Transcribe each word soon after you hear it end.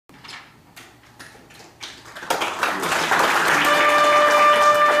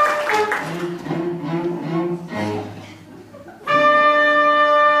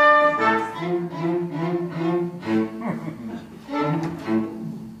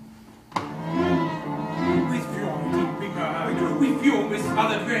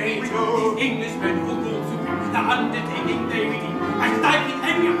discoloured rage. These Englishmen who go to the undertaking they redeem by stifling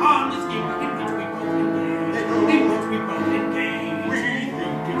every harmless scheme in which we both engage. We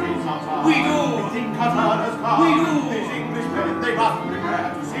think it is our time. We do. We think Tarara's come. We do. These Englishmen, they must prepare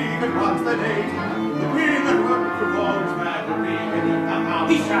to seek at once the date. The queen that worked for God's man will be beneath the house.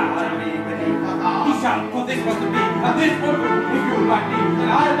 He shall. Be beneath the house. He shall, for this was to be, and this was to be, if you like me,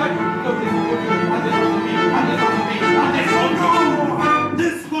 and I like you, so this will do, and this will be, and this will be, and this will do.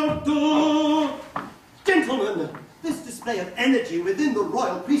 This will do. Gentlemen, this display of energy within the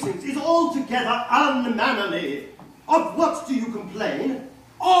royal precincts is altogether unmannerly. Of what do you complain?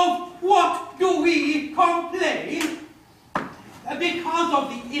 Of what do we complain? Because of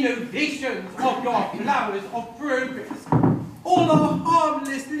the innovations of your flowers of progress, all our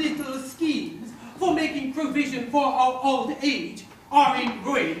harmless little schemes for making provision for our old age are in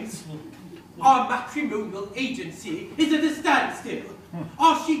ruins. Our matrimonial agency is at a standstill.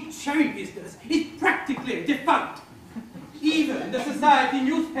 Our chic cherry business is practically defunct. Even the society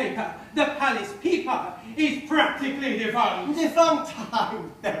newspaper, the Palace Peeper, is practically defunct. Defunct?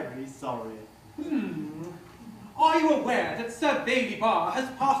 I'm very sorry. Are you aware that Sir Bailey Barr has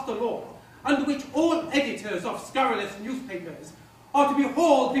passed a law under which all editors of scurrilous newspapers are to be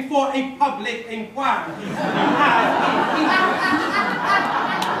hauled before a public inquiry?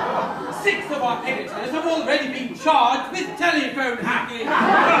 As 6 of our editors have already been charged with telephone hacking.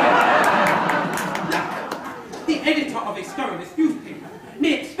 The editor of a scurrilous newspaper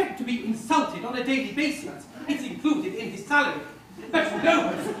may expect to be insulted on a daily basis. It's included in his salary. But no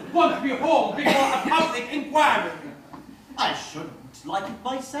one wants to be hauled before a public inquiry. I shouldn't like it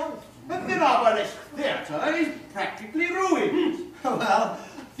myself. But the novelist theatre is practically ruined. Well,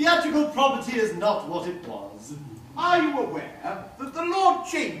 theatrical property is not what it was. Are you aware that the Lord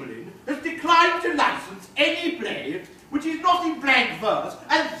Chamberlain has declined to license any play which is not in blank verse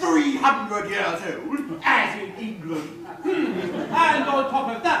and 300 years old, as in England? And on top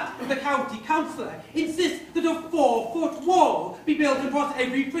of that, the county councillor insists that a 4-foot wall be built across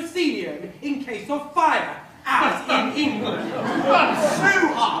every proscenium in case of fire, as in England. That's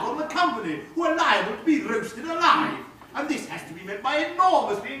so hard on the company, who are liable to be roasted alive. And this has to be met by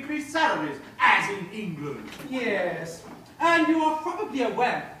enormously increased salaries, as in England. Yes, and you are probably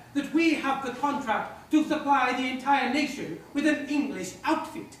aware that we have the contract to supply the entire nation with an English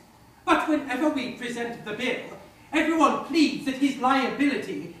outfit. But whenever we present the bill, everyone pleads that his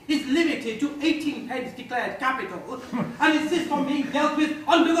liability is limited to 18 pence declared capital and insists on being dealt with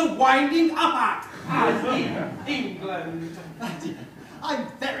under the winding up act, as in England. I'm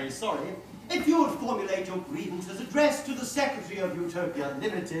very sorry. If you would formulate your grievances addressed to the Secretary of Utopia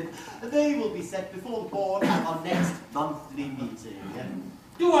Limited, they will be set before the board at our next monthly meeting.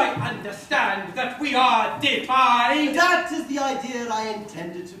 Do I understand that we are defied? That is the idea I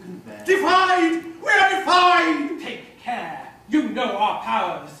intended to convey. Defied! We are defied! Take care. You know our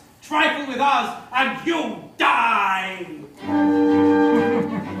powers. Trifle with us and you die!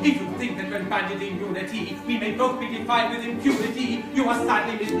 If you think that when banded in unity, we may both be defied with impunity, you are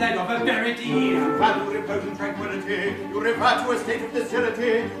sadly misled of a verity. You value repose and tranquility, you revert to a state of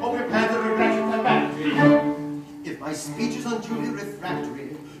docility, or prepare the regressions of vanity. If my speech is unduly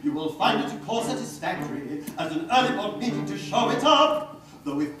refractory, you will find it to cause satisfactory as an early board meeting to show it up.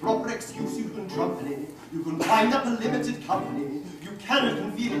 Though with proper excuse you can trumpany, you can wind up a limited company, you cannot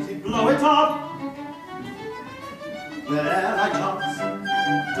conveniently blow it up. Where I chance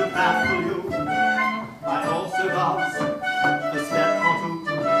to baffle you, I also advance a step or two.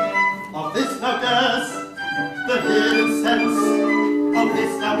 Of this now guess the hidden sense, of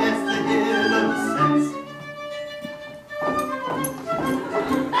this now guess the hidden sense.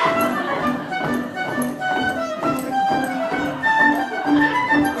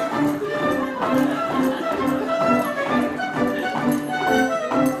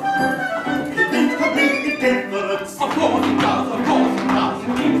 Of course it does, of course it does. It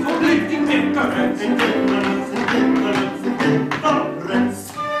means complete indifference. Indifference.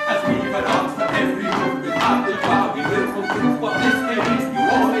 As we announce for every move with half the crowd, we will fulfill what this may be. You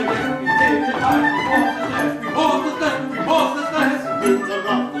all may let me take the time. Remorseless, remorseless.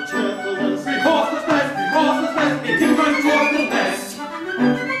 Interrupt the cheerfulness. Remorseless, indifferent towards the best.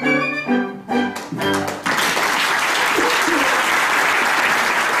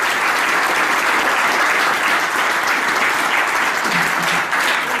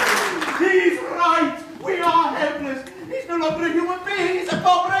 longer a human being. He's a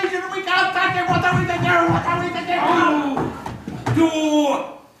corporation and we can't touch him. What are we to do? What are we to do?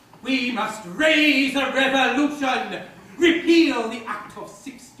 We must raise a revolution, repeal the Act of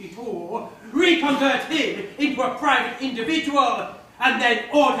 '62, reconvert him into a private individual, and then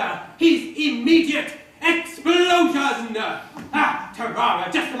order his immediate explosion.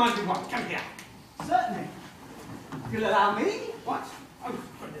 Tarara, just the man you want. Come here. Certainly. If you'll allow me. What? Oh,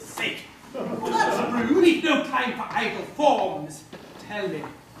 for goodness sake. Well, that's rude. We've no time for idle forms. Tell me,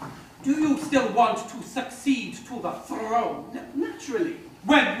 do you still want to succeed to the throne? Naturally.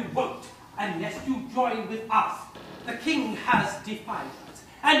 Well, you won't, unless you join with us. The king has defied us,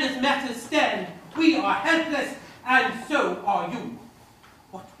 and as matters stand, we are helpless, and so are you.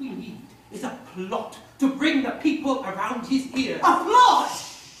 What we need is a plot to bring the people around his ears. A plot?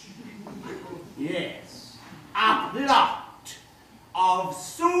 Yes, a plot of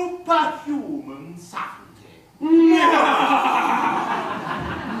superhuman subtlety.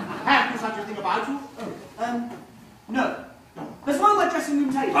 Have you such a thing about you? No. There's one on my dressing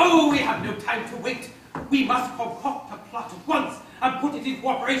room table. Oh, we have no time to wait. We must concoct a plot at once and put it into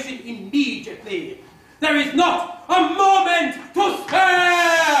operation immediately. There is not a moment to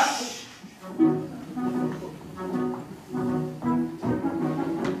spare!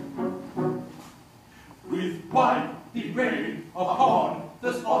 With wine be rain upon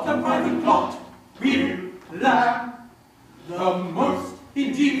the spot of private plot, we'll learn the most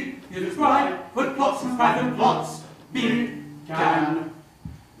indeed is right, but plots and private plots began.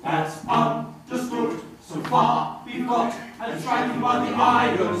 That's understood, so far we've got, and striking while the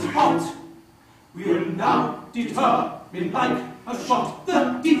iron's hot. We'll now determine like a shot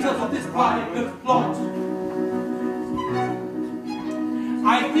the details of this private plot.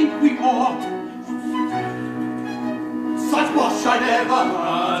 I think we ought. Such wash I never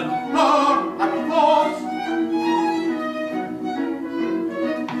heard, nor happy thoughts.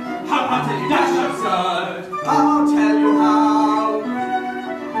 How utterly that's absurd. I'll tell you how.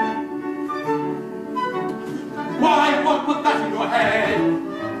 Why, what put that in your head?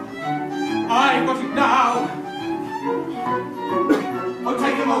 I've got it now. Oh,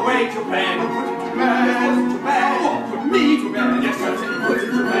 take him away to bed. Oh, put him to bed. Put him to bed. Oh, put me to bed. Yes, certainly put him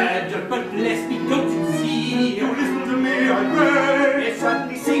to bed. But bless me, don't you see? You listen to me, I pray. It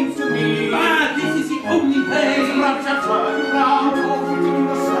certainly seems to me. This is the only way. It's a rubbish I've turned around. Oh,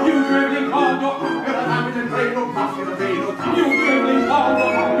 ridiculous. You dribbling hard, no. You're a habit and rain, no puff, you're a vein, no puff. You dribbling hard, no.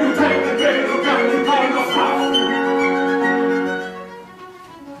 You take the vein, no dribbling hard, no puff.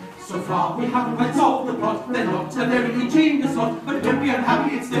 So far we haven't quite solved the plot, they're not a very ingenious lot, but don't be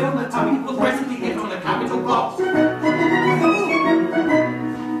unhappy, it's still on the tummy, we'll presently hit on a capital plot.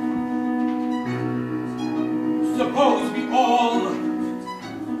 Suppose we all...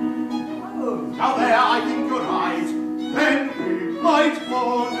 Oh, now there, I think you're right. Then we might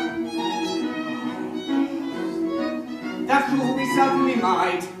fall. That's true, we certainly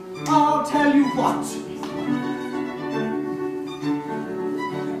might. I'll tell you what.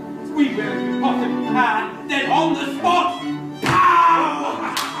 We will be possibly can, then on the spot,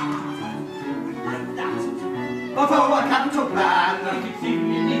 pow! Like that. But for a capital plan,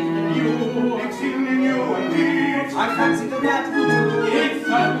 Exceedingly neat and new. Exceedingly new indeed. I fancy that will do. It's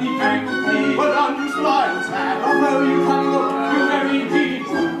certainly very complete. But unused lines have. Although you can't look. You very indeed.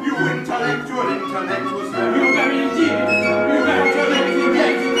 You intellectual sir. You very indeed. You very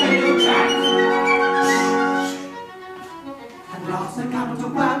intellectual chat. And last the capital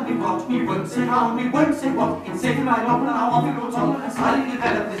plan we got. We won't say how, we won't say what. In saving my novel, now off it goes on. And slightly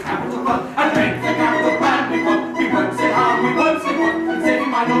develop this capital plot. And make the capital plan we got. We won't say how, we won't say what. In saving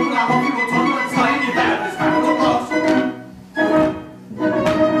my novel, now off it goes on. And slightly develop